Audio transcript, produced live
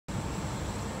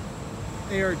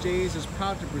ARJs is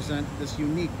proud to present this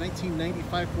unique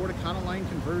 1995 Ford Econoline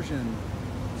conversion.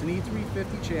 It's an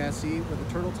E350 chassis with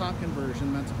a turtle top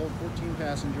conversion meant to hold 14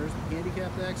 passengers with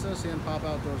handicapped access and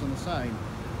pop-out doors on the side.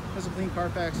 It has a clean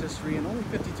Carfax history and only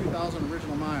 52,000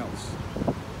 original miles.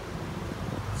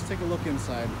 Let's take a look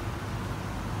inside.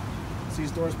 As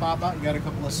these doors pop out, you got a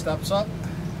couple of steps up.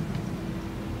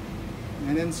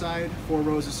 And inside, 4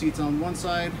 rows of seats on one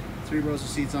side, 3 rows of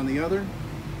seats on the other.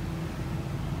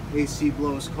 AC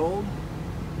blows cold.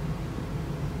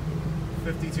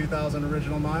 52,000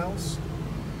 original miles.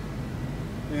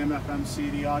 AM, FM,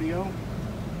 CD audio.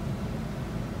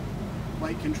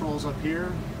 Light controls up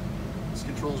here. This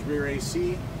controls rear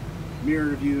AC.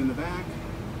 Mirror view in the back.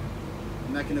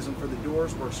 The mechanism for the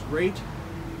doors works great.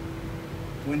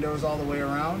 Windows all the way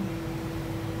around.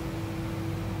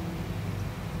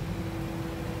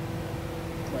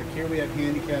 Back here we have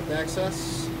handicapped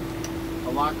access,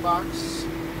 a lockbox,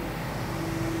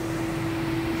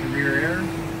 rear air.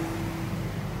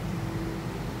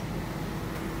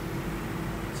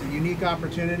 It's a unique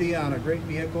opportunity on a great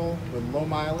vehicle with low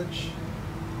mileage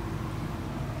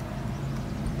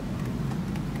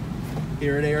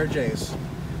here at ARJs.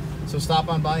 So stop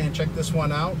on by and check this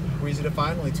one out. We're easy to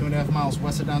find, only 2.5 miles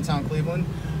west of downtown Cleveland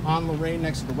on Lorraine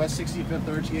next to the West 65th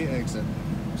RTA exit.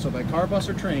 So by car, bus,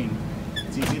 or train,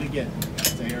 it's easy to get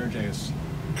to ARJs.